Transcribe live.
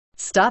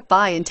Stop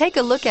by and take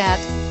a look at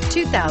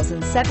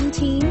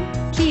 2017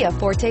 Kia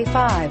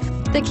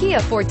Forte5. The Kia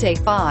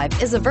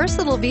Forte5 is a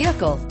versatile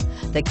vehicle.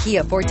 The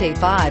Kia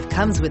Forte5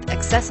 comes with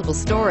accessible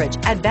storage,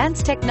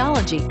 advanced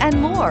technology,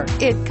 and more.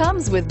 It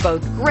comes with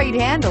both great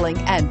handling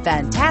and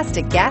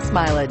fantastic gas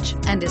mileage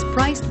and is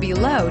priced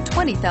below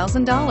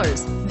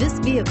 $20,000. This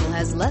vehicle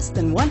has less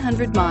than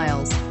 100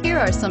 miles. Here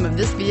are some of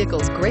this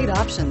vehicle's great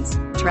options: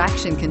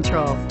 traction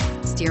control,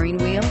 steering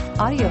wheel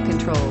audio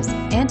controls,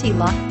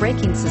 anti-lock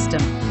braking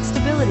system,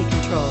 stability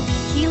control,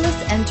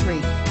 keyless entry,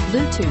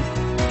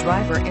 Bluetooth,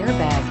 driver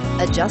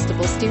airbag,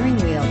 adjustable steering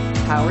wheel,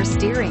 power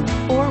steering,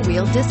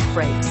 four-wheel disc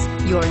brakes.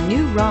 Your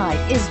new ride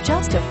is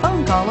just a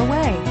phone call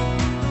away.